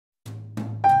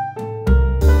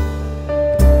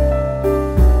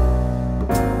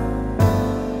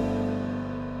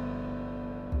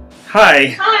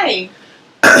Hi. Hi.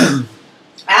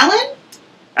 Alan?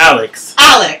 Alex.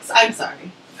 Alex, I'm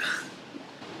sorry.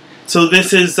 So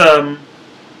this is a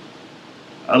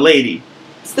lady.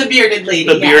 It's the bearded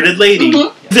lady. The bearded lady.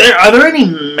 Mm-hmm. Are there any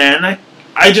men?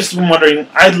 I just am wondering.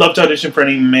 I'd love to audition for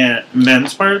any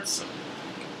men's parts.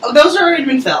 Oh, those are already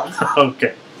been filled.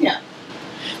 Okay. Yeah.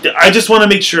 I just want to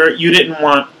make sure you didn't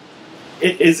want.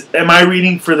 Am I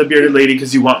reading for the bearded lady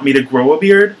because you want me to grow a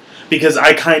beard? Because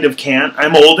I kind of can't.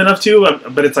 I'm old enough to,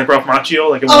 but it's like Ralph Macchio.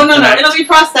 Like oh no, it'll be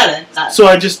prosthetic. So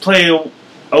I just play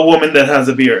a woman that has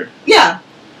a beard. Yeah.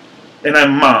 And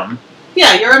I'm mom.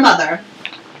 Yeah, you're a mother.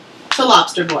 To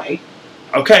Lobster Boy.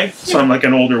 Okay, so I'm like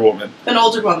an older woman. An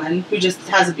older woman who just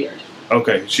has a beard.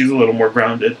 Okay, she's a little more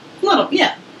grounded. A little,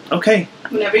 yeah. Okay.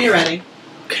 Whenever you're ready.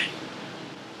 Okay.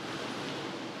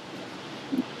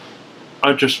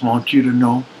 I just want you to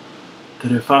know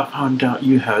that if I found out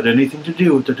you had anything to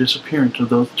do with the disappearance of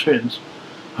those twins,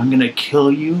 I'm gonna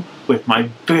kill you with my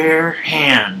bare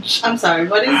hands. I'm sorry,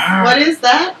 what is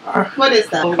that? What is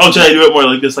that? Oh, should I do it more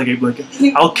like this? Like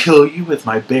I'll kill you with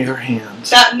my bare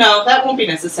hands. No, that won't be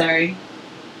necessary.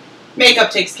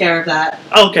 Makeup takes care of that.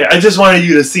 Okay, I just wanted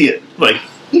you to see it. Like.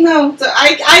 No, so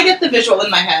I get the visual in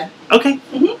my head. Okay.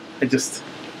 Mm-hmm. I just.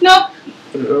 Nope.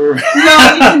 No,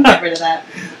 you can get rid of that.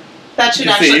 That should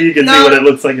actually. You can see what it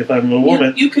looks like if I'm a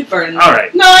woman. You could burn. All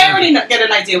right. No, I already get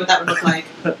an idea what that would look like.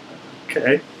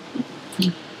 Okay.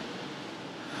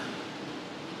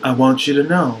 I want you to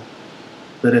know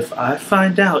that if I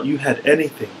find out you had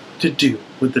anything to do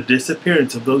with the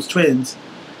disappearance of those twins,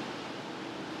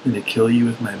 I'm gonna kill you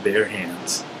with my bare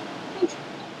hands.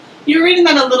 You're reading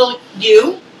that a little.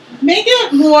 Make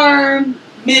it more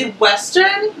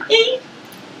Midwestern-y.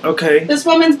 Okay. This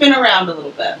woman's been around a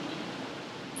little bit.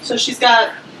 So she's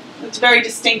got a very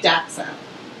distinct accent.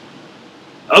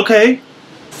 Okay.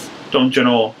 Don't you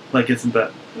know? Like, isn't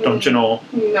that? Don't you know?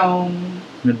 No.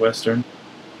 Midwestern.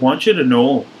 Want you to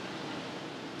know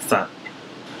that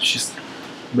she's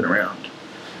been around.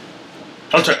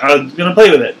 I'll try. I'm gonna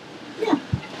play with it. Yeah.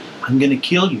 I'm gonna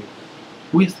kill you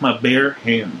with my bare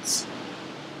hands.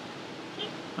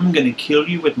 I'm gonna kill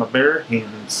you with my bare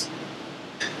hands.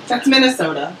 That's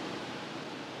Minnesota.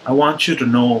 I want you to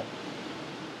know.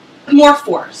 More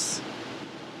force.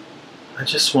 I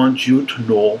just want you to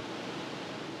know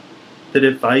that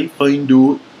if I find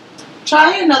out.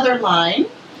 Try another line.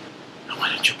 Why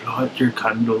don't you blow out your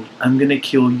candle? I'm gonna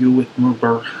kill you with my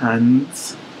bare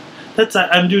hands.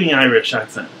 I'm doing an Irish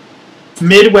accent.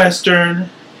 Midwestern,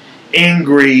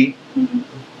 angry,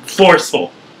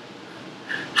 forceful.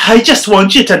 I just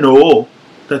want you to know.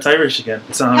 That's Irish again.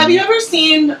 Have you ever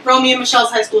seen Romy and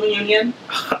Michelle's High School Reunion?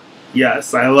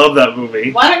 Yes, I love that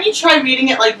movie. Why don't you try reading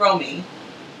it like Romy?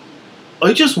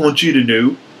 I just want you to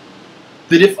know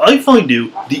that if I find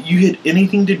out that you had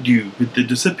anything to do with the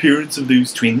disappearance of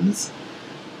those twins,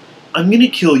 I'm gonna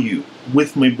kill you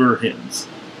with my bare hands.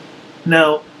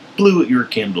 Now, blow out your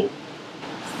candle.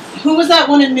 Who was that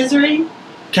one in Misery?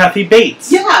 Kathy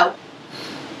Bates. Yeah.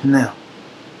 Now,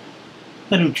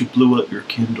 why don't you blow out your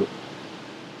candle?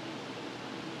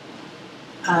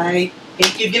 I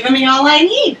think you've given me all I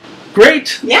need.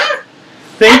 Great. Yeah.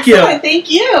 Thank you.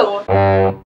 Thank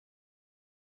you.